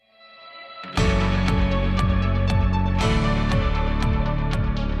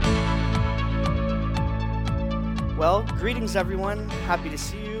Well, greetings everyone. Happy to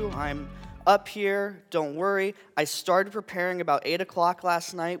see you. I'm up here. Don't worry. I started preparing about 8 o'clock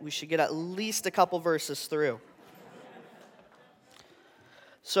last night. We should get at least a couple verses through.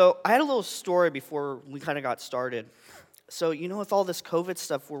 So I had a little story before we kind of got started. So, with all this COVID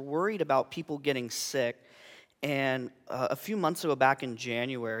stuff, we're worried about people getting sick. And a few months ago, back in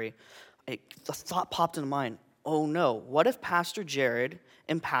January, the thought popped into mind, oh no, what if Pastor Jared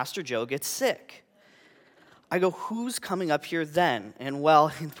and Pastor Joe get sick? I go, who's coming up here then? And well,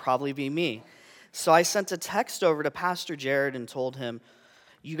 it'd probably be me. So I sent a text over to Pastor Jared and told him,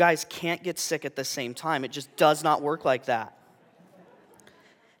 you guys can't get sick at the same time. It just does not work like that.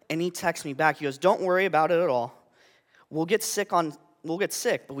 And he texts me back. He goes, don't worry about it at all. We'll get sick,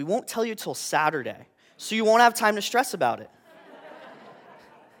 but we won't tell you till Saturday. So you won't have time to stress about it.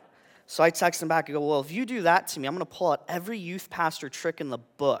 So I text him back. I go, well, if you do that to me, I'm going to pull out every youth pastor trick in the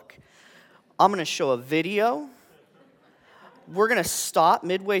book. I'm going to show a video. We're going to stop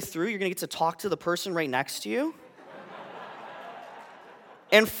midway through. You're going to get to talk to the person right next to you.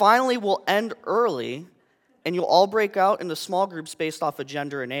 And finally, we'll end early, and you'll all break out into small groups based off of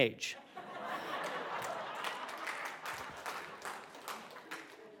gender and age.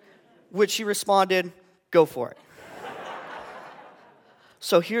 Which he responded, go for it.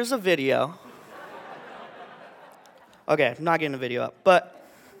 So here's a video. Okay, I'm not getting the video up, but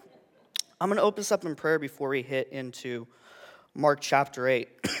I'm going to open this up in prayer before we hit into Mark chapter 8.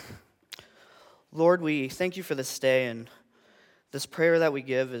 Lord, we thank you for this day, and this prayer that we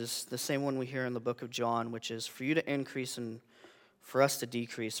give is the same one we hear in the book of John, which is for you to increase and for us to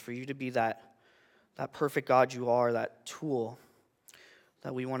decrease, for you to be that perfect God you are, that tool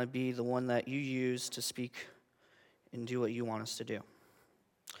that we want to be, the one that you use to speak and do what you want us to do.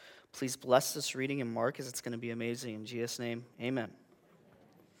 Please bless this reading in Mark, as it's going to be amazing. In Jesus' name, amen.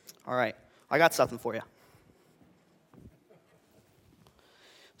 All right, I got something for you.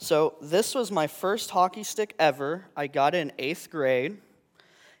 So this was my first hockey stick ever. I got it in 8th grade.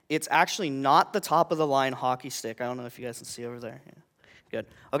 It's actually not the top-of-the-line hockey stick. I don't know if you guys can see over there. Yeah. Good.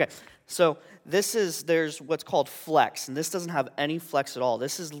 Okay, so there's what's called flex, and this doesn't have any flex at all.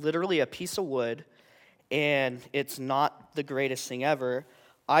 This is literally a piece of wood, and it's not the greatest thing ever.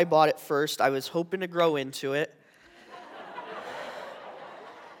 I bought it first. I was hoping to grow into it.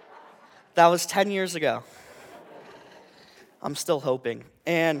 That was 10 years ago. I'm still hoping.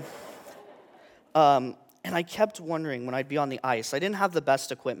 And I kept wondering when I'd be on the ice. I didn't have the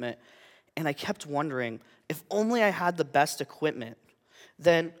best equipment, and I kept wondering, if only I had the best equipment,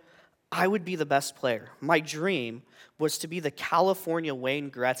 then I would be the best player. My dream was to be the California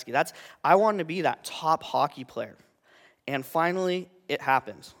Wayne Gretzky. I wanted to be that top hockey player. And finally, it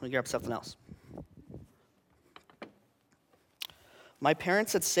happened. Let me grab something else. My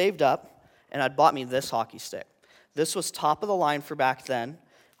parents had saved up and had bought me this hockey stick. This was top of the line for back then.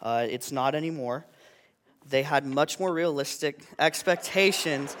 It's not anymore. They had much more realistic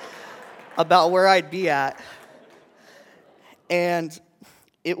expectations about where I'd be at. And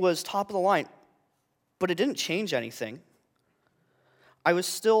it was top of the line, but it didn't change anything. I was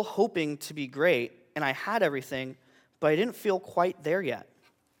still hoping to be great, and I had everything, but I didn't feel quite there yet.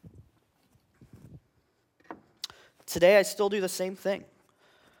 Today, I still do the same thing.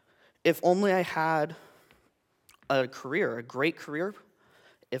 If only I had a career, a great career,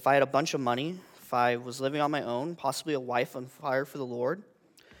 if I had a bunch of money, if I was living on my own, possibly a wife on fire for the Lord,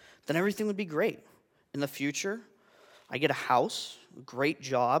 then everything would be great. In the future, I get a house, a great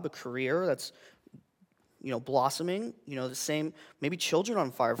job, a career that's, blossoming, the same, maybe children on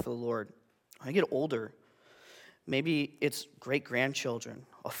fire for the Lord. I get older. Maybe it's great-grandchildren,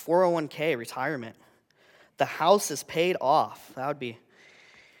 a 401k, retirement. The house is paid off. That would be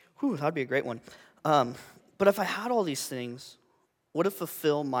a great one. But if I had all these things, would it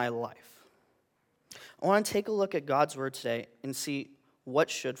fulfill my life? I want to take a look at God's word today and see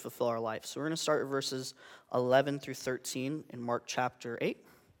what should fulfill our life. So we're going to start with verses 11 through 13 in Mark chapter 8.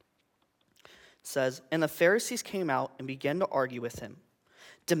 It says, and the Pharisees came out and began to argue with him,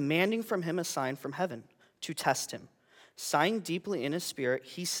 demanding from him a sign from heaven to test him. Sighing deeply in his spirit,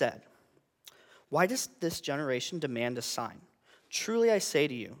 he said, why does this generation demand a sign? Truly I say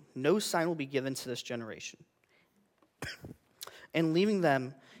to you, no sign will be given to this generation. And leaving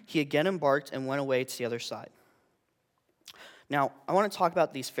them, he again embarked and went away to the other side. Now, I want to talk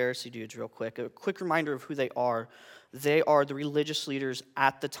about these Pharisee dudes real quick. A quick reminder of who they are. They are the religious leaders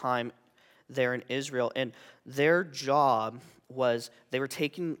at the time there in Israel, and their job was they were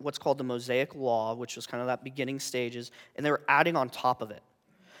taking what's called the Mosaic Law, which was kind of that beginning stages, and they were adding on top of it.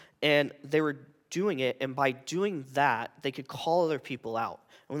 And they were doing it, and by doing that, they could call other people out.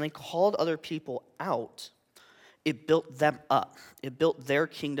 And when they called other people out, It built them up. It built their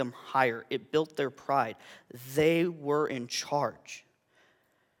kingdom higher. It built their pride. They were in charge.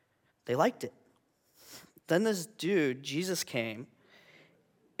 They liked it. Then this dude, Jesus, came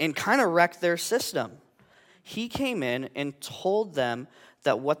and kind of wrecked their system. He came in and told them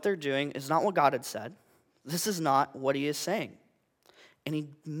that what they're doing is not what God had said. This is not what he is saying. And he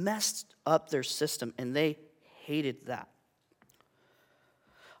messed up their system, and they hated that.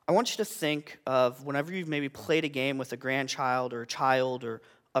 I want you to think of whenever you've maybe played a game with a grandchild or a child or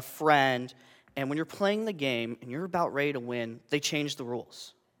a friend, and when you're playing the game and you're about ready to win, they change the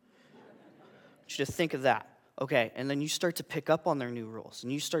rules. I want you to think of that. Okay, and then you start to pick up on their new rules,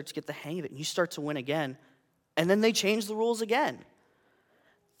 and you start to get the hang of it, and you start to win again, and then they change the rules again.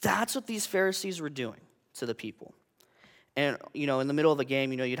 That's what these Pharisees were doing to the people. And, in the middle of a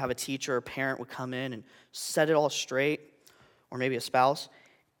game, you'd have a teacher or a parent would come in and set it all straight, or maybe a spouse.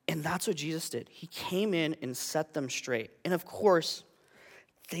 And that's what Jesus did. He came in and set them straight. And of course,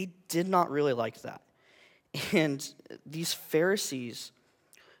 they did not really like that. And these Pharisees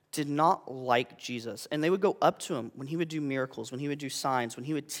did not like Jesus. And they would go up to him when he would do miracles, when he would do signs, when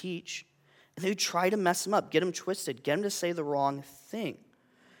he would teach. And they would try to mess him up, get him twisted, get him to say the wrong thing.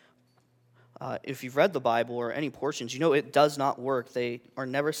 If you've read the Bible or any portions, it does not work. They are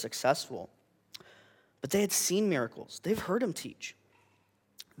never successful. But they had seen miracles. They've heard him teach.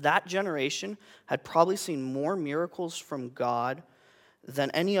 That generation had probably seen more miracles from God than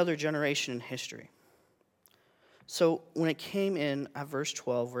any other generation in history. So when it came in at verse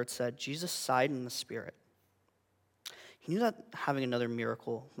 12 where it said, Jesus sighed in the Spirit, he knew that having another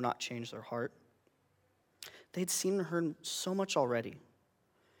miracle would not change their heart. They'd seen and heard so much already.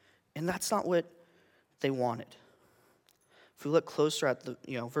 And that's not what they wanted. If we look closer at the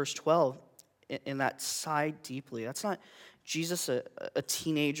verse 12, in that sigh deeply, that's not Jesus, a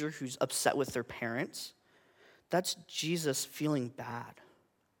teenager who's upset with their parents. That's Jesus feeling bad.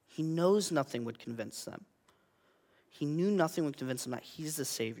 He knows nothing would convince them. He knew nothing would convince them that he's the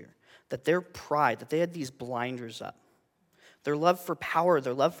Savior, that their pride, that they had these blinders up. Their love for power,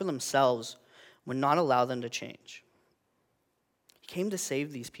 their love for themselves would not allow them to change. He came to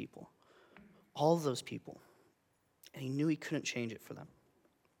save these people, all of those people, and he knew he couldn't change it for them.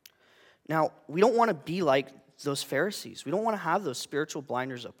 Now, we don't want to be like those Pharisees. We don't want to have those spiritual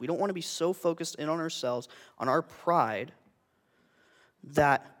blinders up. We don't want to be so focused in on ourselves, on our pride,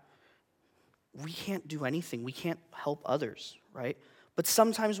 that we can't do anything. We can't help others, right? But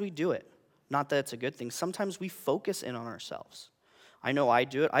sometimes we do it. Not that it's a good thing. Sometimes we focus in on ourselves. I know I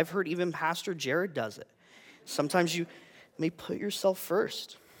do it. I've heard even Pastor Jared does it. Sometimes you may put yourself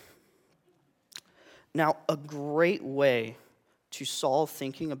first. Now, a great way to solve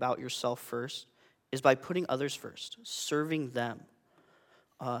thinking about yourself first is by putting others first, serving them.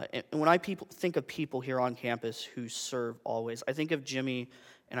 And when I think of people here on campus who serve always, I think of Jimmy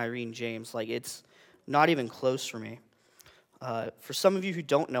and Irene James. Like, it's not even close for me. For some of you who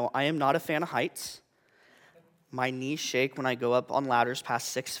don't know, I am not a fan of heights. My knees shake when I go up on ladders past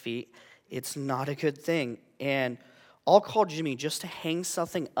 6 feet. It's not a good thing. And I'll call Jimmy just to hang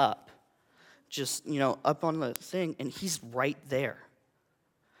something up, just, up on the thing, and he's right there.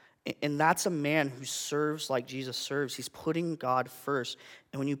 And that's a man who serves like Jesus serves. He's putting God first.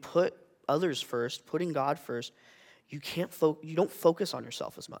 And when you put others first, putting God first, you don't focus on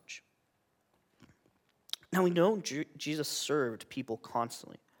yourself as much. Now, we know Jesus served people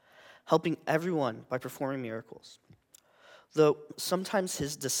constantly, helping everyone by performing miracles. Though sometimes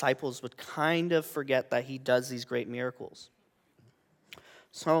his disciples would kind of forget that he does these great miracles.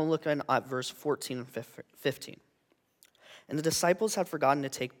 So I'll look at verse 14 and 15. And the disciples had forgotten to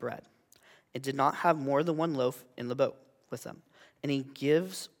take bread, and did not have more than one loaf in the boat with them. And he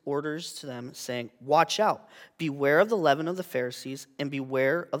gives orders to them, saying, "Watch out, beware of the leaven of the Pharisees, and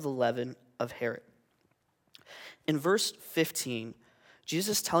beware of the leaven of Herod." In verse 15,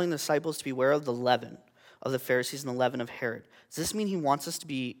 Jesus is telling the disciples to beware of the leaven of the Pharisees and the leaven of Herod. Does this mean he wants us to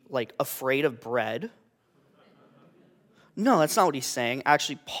be, afraid of bread? No, that's not what he's saying.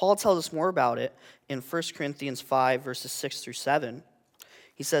 Actually, Paul tells us more about it in 1 Corinthians 5, verses 6 through 7.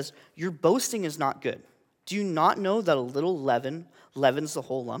 He says, "Your boasting is not good. Do you not know that a little leaven leavens the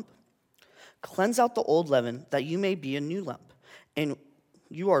whole lump? Cleanse out the old leaven, that you may be a new lump, and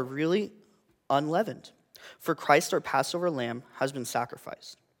you are really unleavened. For Christ, our Passover lamb, has been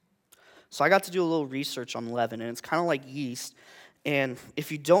sacrificed." So I got to do a little research on leaven, and it's kind of like yeast. And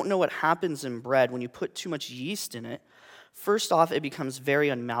if you don't know what happens in bread when you put too much yeast in it, first off, it becomes very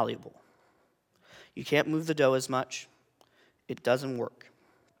unmalleable. You can't move the dough as much. It doesn't work.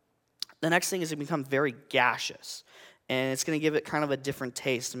 The next thing is it becomes very gaseous, and it's going to give it kind of a different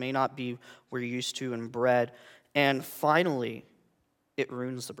taste. It may not be what you're used to in bread, And finally, it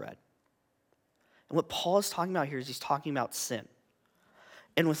ruins the bread. And what Paul is talking about here is he's talking about sin.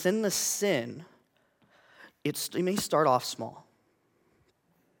 And within the sin, it may start off small,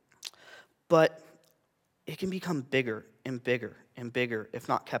 but it can become bigger and bigger and bigger if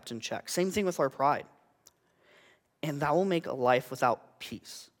not kept in check. Same thing with our pride. And that will make a life without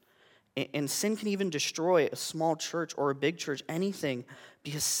peace. And sin can even destroy a small church or a big church, anything,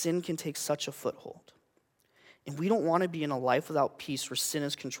 because sin can take such a foothold. And we don't want to be in a life without peace where sin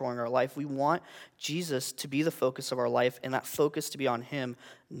is controlling our life. We want Jesus to be the focus of our life and that focus to be on him,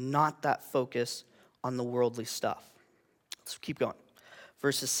 not that focus on the worldly stuff. Let's keep going.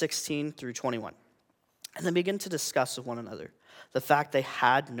 Verses 16 through 21. And they begin to discuss with one another the fact they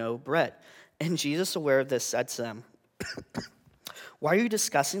had no bread. And Jesus, aware of this, said to them, why are you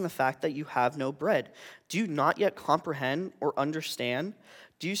discussing the fact that you have no bread? Do you not yet comprehend or understand?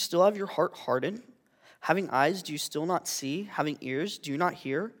 Do you still have your heart hardened? Having eyes, do you still not see? Having ears, do you not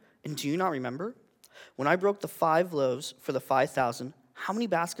hear? And do you not remember? When I broke the 5 loaves for the 5,000, how many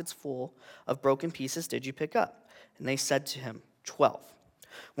baskets full of broken pieces did you pick up? And they said to him, 12.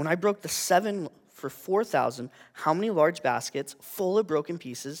 When I broke the 7 for 4,000, how many large baskets full of broken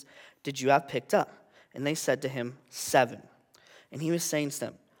pieces did you have picked up? And they said to him, 7. And he was saying to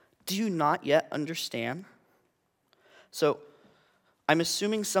them, do you not yet understand? So I'm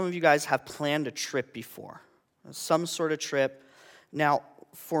assuming some of you guys have planned a trip before, some sort of trip. Now,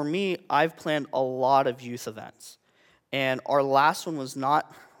 for me, I've planned a lot of youth events. And our last one was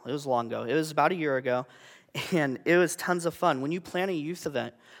not, it was long ago. It was about a year ago. And it was tons of fun. When you plan a youth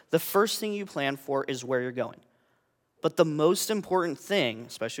event, the first thing you plan for is where you're going. But the most important thing,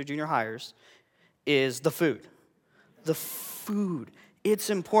 especially junior hires, is the food. The food. It's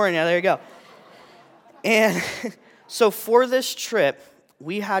important. Yeah, there you go. And so for this trip,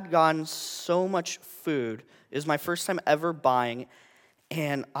 we had gotten so much food. It was my first time ever buying.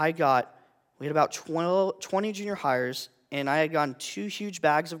 And we had about 20 junior hires, and I had gotten 2 huge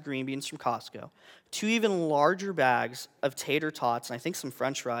bags of green beans from Costco, 2 even larger bags of tater tots, and I think some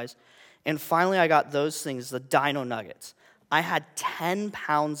french fries. And finally, I got those things, the dino nuggets. I had 10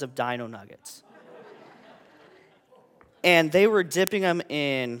 pounds of dino nuggets. And they were dipping them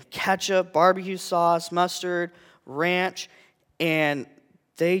in ketchup, barbecue sauce, mustard, ranch, and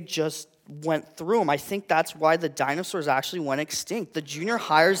they just went through them. I think that's why the dinosaurs actually went extinct. The junior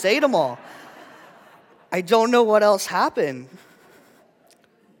hires ate them all. I don't know what else happened.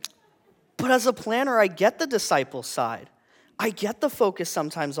 But as a planner, I get the disciple side. I get the focus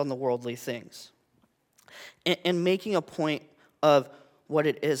sometimes on the worldly things and making a point of what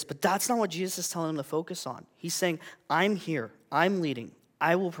it is. But that's not what Jesus is telling them to focus on. He's saying, I'm here. I'm leading.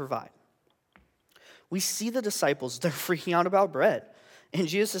 I will provide. We see the disciples. They're freaking out about bread. And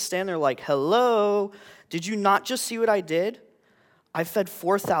Jesus is standing there like, hello, did you not just see what I did? I fed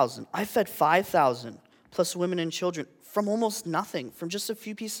 4,000. I fed 5,000, plus women and children, from almost nothing, from just a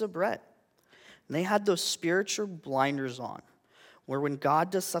few pieces of bread. And they had those spiritual blinders on, where when God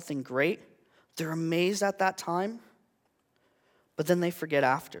does something great, they're amazed at that time, but then they forget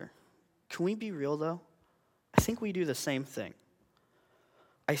after. Can we be real, though? I think we do the same thing.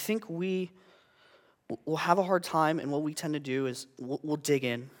 I think we'll have a hard time, and what we tend to do is we'll dig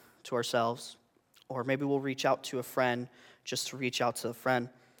in to ourselves, or maybe we'll reach out to a friend just to reach out to a friend,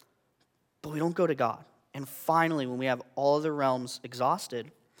 but we don't go to God. And finally, when we have all of the realms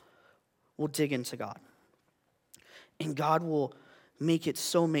exhausted, we'll dig into God. And God will make it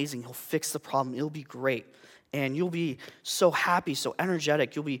so amazing. He'll fix the problem. It'll be great. And you'll be so happy, so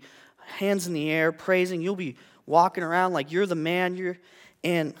energetic. You'll be hands in the air, praising. You'll be walking around like you're the man.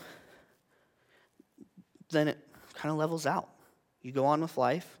 And then it kind of levels out. You go on with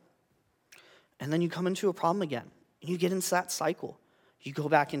life, and then you come into a problem again. And you get into that cycle. You go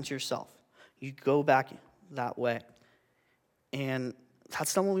back into yourself. You go back that way. And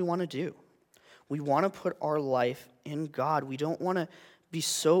that's not what we want to do. We want to put our life in God. We don't want to be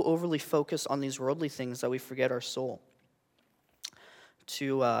so overly focused on these worldly things that we forget our soul.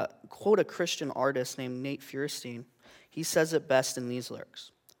 To quote a Christian artist named Nate Feuerstein, he says it best in these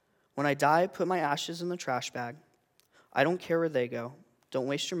lyrics. When I die, put my ashes in the trash bag. I don't care where they go. Don't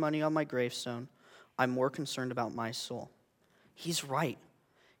waste your money on my gravestone. I'm more concerned about my soul. He's right.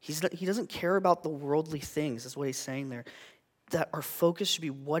 He doesn't care about the worldly things, is what he's saying there. That our focus should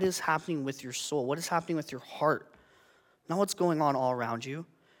be what is happening with your soul, what is happening with your heart, not what's going on all around you.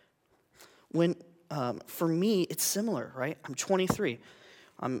 For me, it's similar, right? I'm 23.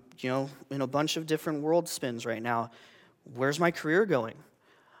 I'm, in a bunch of different world spins right now. Where's my career going?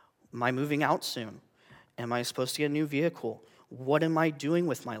 Am I moving out soon? Am I supposed to get a new vehicle? What am I doing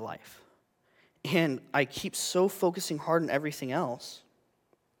with my life? And I keep so focusing hard on everything else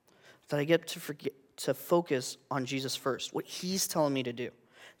that I get to forget to focus on Jesus first, what he's telling me to do.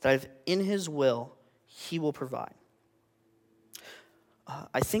 That if in his will, he will provide.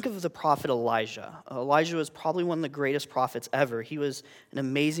 I think of the prophet Elijah. Elijah was probably one of the greatest prophets ever. He was an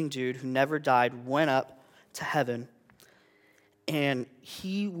amazing dude who never died, went up to heaven, and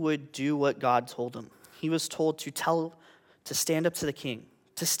he would do what God told him. He was told to stand up to the king,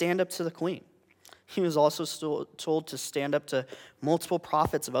 to stand up to the queen. He was also still told to stand up to multiple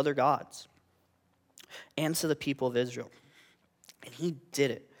prophets of other gods and to the people of Israel. And he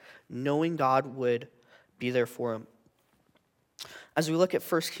did it, knowing God would be there for him. As we look at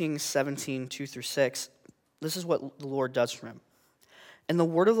 1 Kings 17, 2-6, this is what the Lord does for him. And the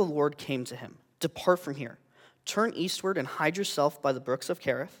word of the Lord came to him, "Depart from here, turn eastward and hide yourself by the brooks of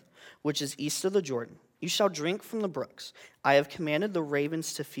Kerith, which is east of the Jordan. You shall drink from the brooks. I have commanded the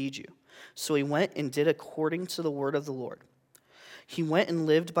ravens to feed you." So he went and did according to the word of the Lord. He went and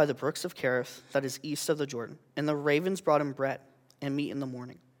lived by the brooks of Kerith, that is east of the Jordan. And the ravens brought him bread and meat in the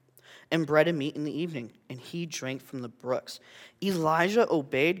morning, and bread and meat in the evening, and he drank from the brooks. Elijah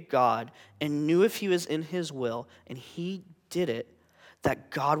obeyed God and knew if he was in his will, and he did it,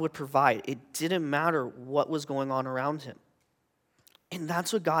 that God would provide. It didn't matter what was going on around him. And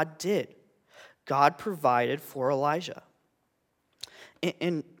that's what God did. God provided for Elijah.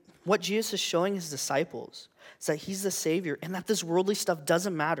 And what Jesus is showing his disciples is that he's the Savior and that this worldly stuff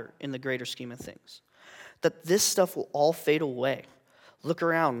doesn't matter in the greater scheme of things. That this stuff will all fade away. Look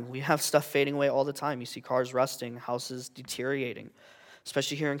around. We have stuff fading away all the time. You see cars rusting, houses deteriorating,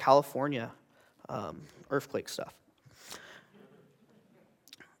 especially here in California, earthquake stuff.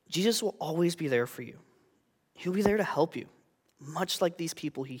 Jesus will always be there for you. He'll be there to help you, much like these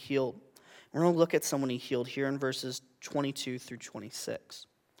people he healed. We're going to look at someone he healed here in verses 22-26.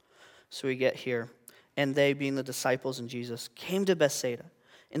 So we get here, and they, being the disciples and Jesus, came to Bethsaida.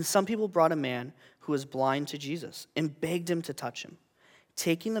 And some people brought a man who was blind to Jesus and begged him to touch him.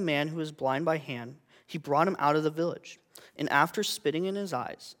 Taking the man who was blind by hand, he brought him out of the village. And after spitting in his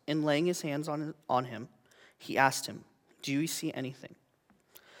eyes and laying his hands on him, he asked him, "Do you see anything?"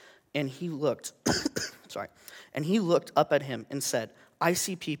 And he looked, and he looked up at him and said, "I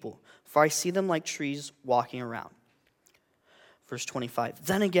see people, for I see them like trees walking around." Verse 25,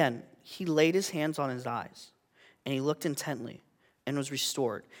 then again, he laid his hands on his eyes, and he looked intently and was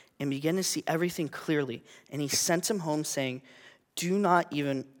restored and began to see everything clearly. And he sent him home saying, "Do not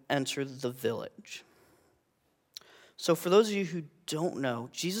even enter the village." So for those of you who don't know,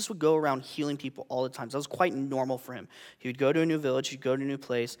 Jesus would go around healing people all the time. So that was quite normal for him. He would go to a new village, he'd go to a new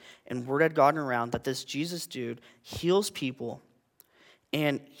place, and word had gotten around that this Jesus dude heals people,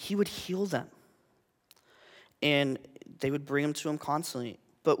 and he would heal them. And they would bring him to him constantly.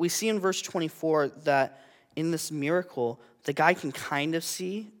 But we see in verse 24 that in this miracle, the guy can kind of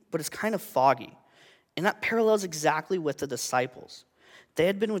see, but it's kind of foggy. And that parallels exactly with the disciples. They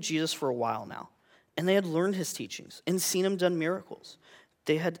had been with Jesus for a while now, and they had learned his teachings and seen him done miracles.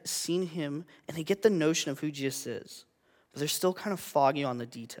 They had seen him, and they get the notion of who Jesus is, but they're still kind of foggy on the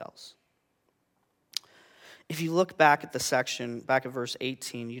details. If you look back at the section, back at verse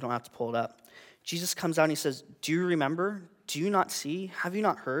 18, you don't have to pull it up. Jesus comes out and he says, "Do you remember? Do you not see? Have you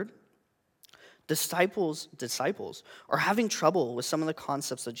not heard?" Disciples are having trouble with some of the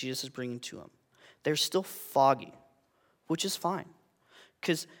concepts that Jesus is bringing to them. They're still foggy, which is fine,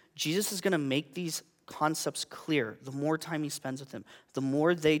 because Jesus is going to make these concepts clear the more time he spends with him. The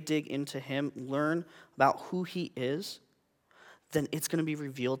more they dig into him, learn about who he is, then it's going to be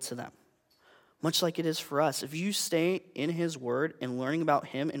revealed to them. Much like it is for us. If you stay in his word and learning about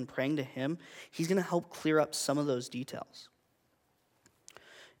him and praying to him, he's going to help clear up some of those details.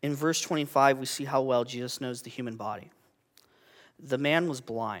 In verse 25, we see how well Jesus knows the human body. The man was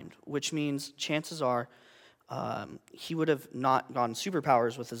blind, which means chances are he would have not gotten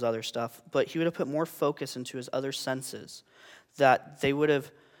superpowers with his other stuff, but he would have put more focus into his other senses, that they would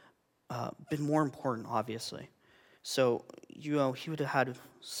have been more important, obviously. So, he would have had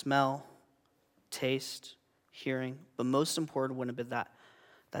smell, taste, hearing, but most important would have been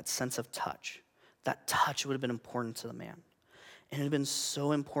that sense of touch. That touch would have been important to the man. And it had been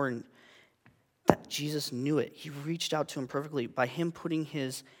so important that Jesus knew it. He reached out to him perfectly by him putting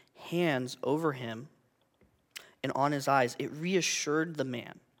his hands over him and on his eyes. It reassured the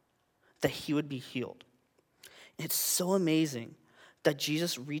man that he would be healed. And it's so amazing that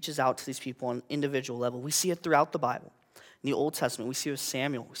Jesus reaches out to these people on an individual level. We see it throughout the Bible. In the Old Testament, we see it with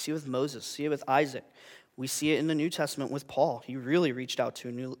Samuel. We see it with Moses. We see it with Isaac. We see it in the New Testament with Paul. He really reached out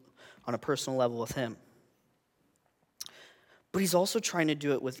on a personal level with him. But he's also trying to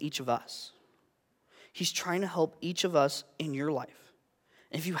do it with each of us. He's trying to help each of us in your life.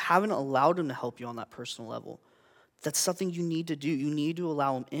 And if you haven't allowed him to help you on that personal level, that's something you need to do. You need to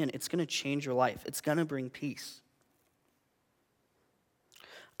allow him in. It's going to change your life. It's going to bring peace.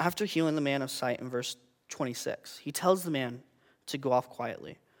 After healing the man of sight in verse 26, he tells the man to go off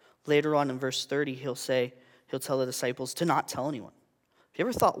quietly. Later on in verse 30, he'll tell the disciples to not tell anyone. Have you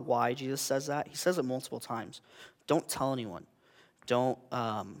ever thought why Jesus says that? He says it multiple times. Don't tell anyone.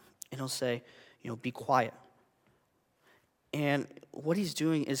 And he'll say, be quiet. And what he's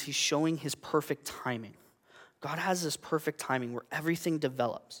doing is he's showing his perfect timing. God has this perfect timing where everything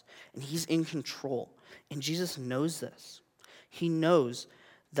develops, and he's in control. And Jesus knows this. He knows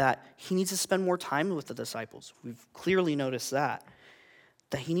that he needs to spend more time with the disciples. We've clearly noticed that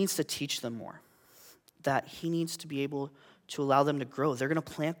he needs to teach them more, that he needs to be able to allow them to grow. They're going to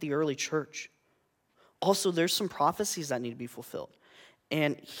plant the early church. Also, there's some prophecies that need to be fulfilled.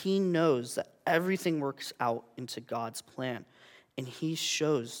 And he knows that everything works out into God's plan. And he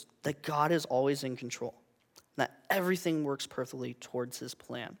shows that God is always in control, that everything works perfectly towards his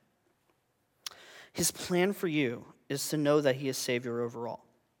plan. His plan for you is to know that he is Savior over all.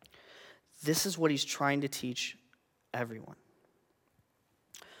 This is what he's trying to teach everyone.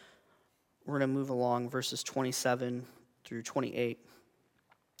 We're going to move along verses 27 through 28.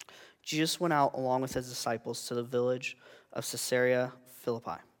 Jesus went out along with his disciples to the village of Caesarea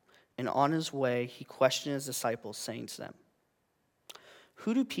Philippi. And on his way, he questioned his disciples, saying to them,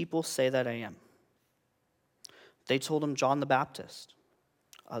 "Who do people say that I am?" They told him John the Baptist.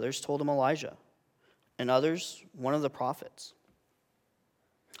 Others told him Elijah. And others, one of the prophets.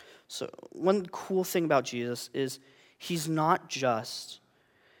 So one cool thing about Jesus is he's not just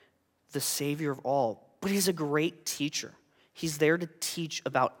the Savior of all, but he's a great teacher. He's there to teach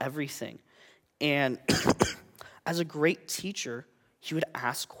about everything. And as a great teacher, he would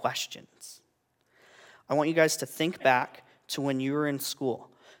ask questions. I want you guys to think back to when you were in school.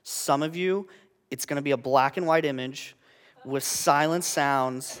 Some of you, it's going to be a black and white image with silent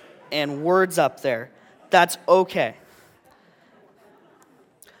sounds and words up there. That's okay.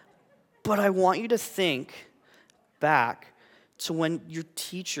 But I want you to think back to when your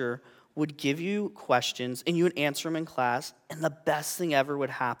teacher would give you questions and you would answer them in class, and the best thing ever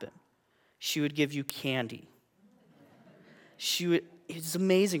would happen. She would give you candy. It's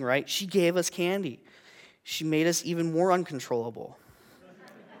amazing, right? She gave us candy. She made us even more uncontrollable.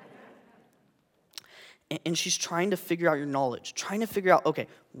 And she's trying to figure out your knowledge, trying to figure out, okay,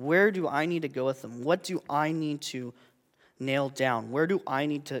 where do I need to go with them? What do I need to nail down? Where do I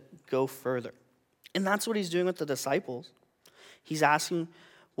need to go further? And that's what he's doing with the disciples. He's asking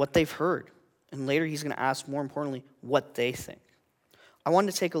what they've heard. And later he's going to ask, more importantly, what they think. I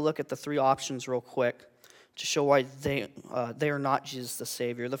wanted to take a look at the three options real quick to show why they are not Jesus the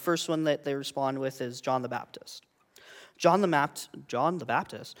Savior. The first one that they respond with is John the Baptist. John the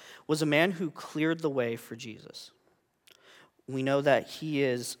Baptist was a man who cleared the way for Jesus. We know that he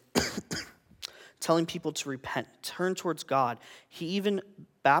is telling people to repent, turn towards God. He even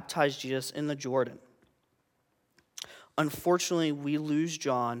baptized Jesus in the Jordan. Unfortunately, we lose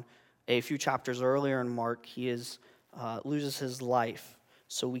John a few chapters earlier in Mark. He loses his life,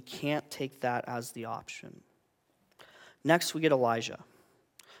 so we can't take that as the option. Next, we get Elijah.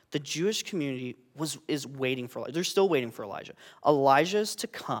 The Jewish community is waiting for Elijah. They're still waiting for Elijah. Elijah is to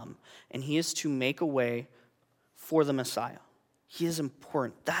come, and he is to make a way for the Messiah. He is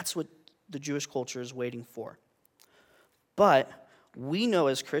important. That's what the Jewish culture is waiting for. But we know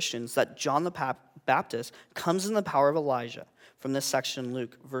as Christians that John the Baptist comes in the power of Elijah from this section in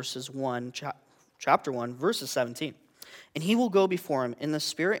Luke, chapter 1, verses 17. And he will go before him in the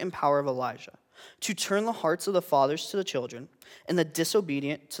spirit and power of Elijah to turn the hearts of the fathers to the children and the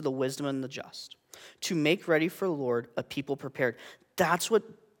disobedient to the wisdom and the just, to make ready for the Lord a people prepared. That's what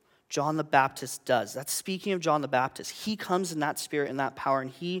John the Baptist does. That's speaking of John the Baptist. He comes in that spirit and that power,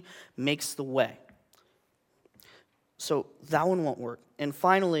 and he makes the way. So that one won't work. And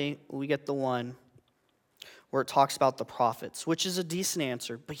finally, we get the one where it talks about the prophets, which is a decent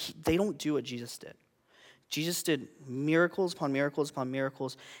answer, but they don't do what Jesus did. Jesus did miracles upon miracles upon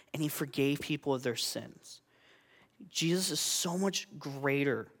miracles, and he forgave people of their sins. Jesus is so much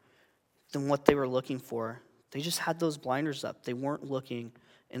greater than what they were looking for. They just had those blinders up. They weren't looking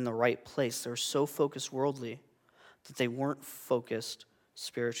in the right place. They were so focused worldly that they weren't focused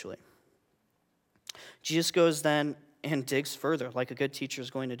spiritually. Jesus goes then and digs further, like a good teacher is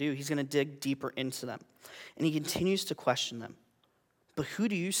going to do. He's going to dig deeper into them. And he continues to question them. But who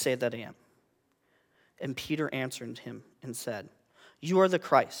do you say that I am? And Peter answered him and said, "You are the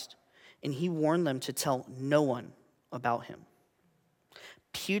Christ." And he warned them to tell no one about him.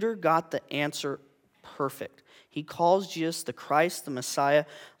 Peter got the answer perfect. He calls Jesus the Christ, the Messiah,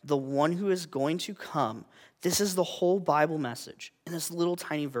 the one who is going to come. This is the whole Bible message in this little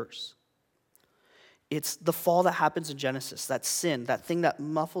tiny verse. It's the fall that happens in Genesis, that sin, that thing that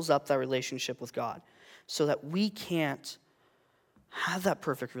muffles up that relationship with God, so that we can't have that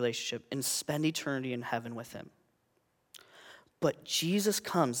perfect relationship and spend eternity in heaven with him. But Jesus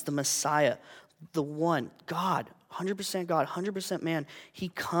comes, the Messiah, the one, God, 100% God, 100% man. He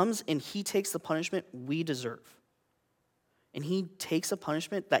comes and he takes the punishment we deserve. And he takes a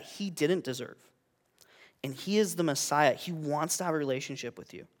punishment that he didn't deserve. And he is the Messiah. He wants to have a relationship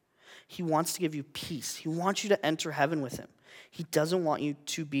with you. He wants to give you peace. He wants you to enter heaven with him. He doesn't want you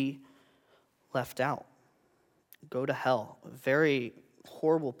to be left out. Go to hell. A very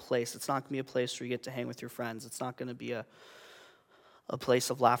horrible place. It's not going to be a place where you get to hang with your friends. It's not going to be a place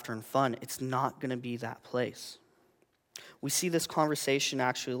of laughter and fun. It's not going to be that place. We see this conversation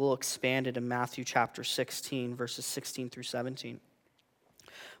actually a little expanded in Matthew chapter 16, verses 16 through 17.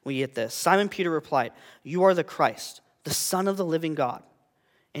 We get this. Simon Peter replied, "You are the Christ, the Son of the living God."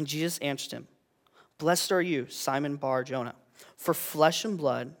 And Jesus answered him, "Blessed are you, Simon Bar-Jonah, for flesh and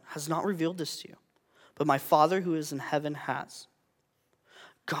blood has not revealed this to you, but my Father who is in heaven has."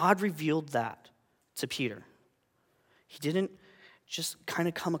 God revealed that to Peter. He didn't just kind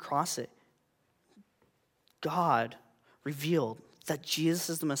of come across it. God revealed that Jesus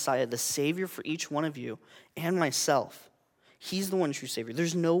is the Messiah, the Savior for each one of you and myself. He's the one true Savior.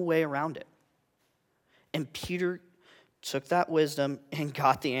 There's no way around it. And Peter took that wisdom and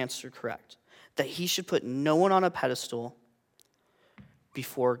got the answer correct, that he should put no one on a pedestal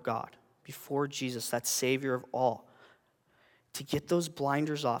before God, before Jesus, that Savior of all, to get those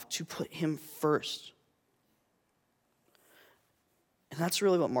blinders off, to put him first. And that's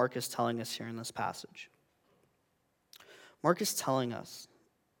really what Mark is telling us here in this passage. Mark is telling us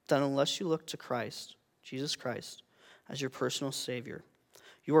that unless you look to Christ, Jesus Christ, as your personal Savior,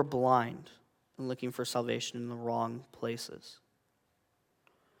 you are blind and looking for salvation in the wrong places.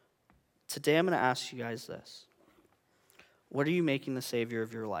 Today I'm going to ask you guys this. What are you making the Savior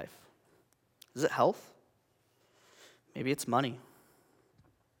of your life? Is it health? Maybe it's money.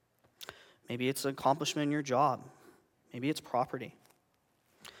 Maybe it's an accomplishment in your job. Maybe it's property.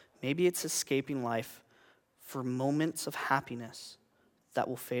 Maybe it's escaping life for moments of happiness that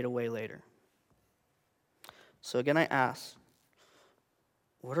will fade away later. So again, I ask,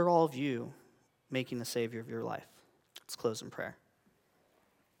 what are all of you making the Savior of your life? Let's close in prayer.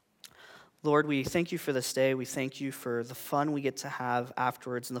 Lord, we thank you for this day. We thank you for the fun we get to have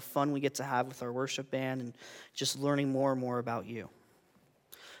afterwards and the fun we get to have with our worship band and just learning more and more about you.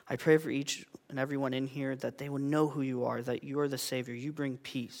 I pray for each and everyone in here that they will know who you are, that you are the Savior. You bring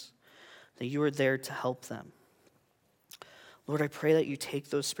peace, that you are there to help them. Lord, I pray that you take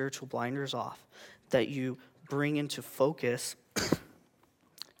those spiritual blinders off, that you bring into focus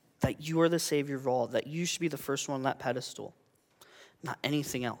that you are the Savior of all, that you should be the first one on that pedestal, not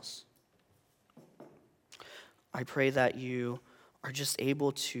anything else. I pray that you are just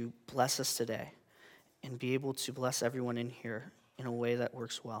able to bless us today and be able to bless everyone in here in a way that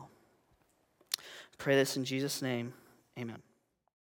works well. I pray this in Jesus' name, amen.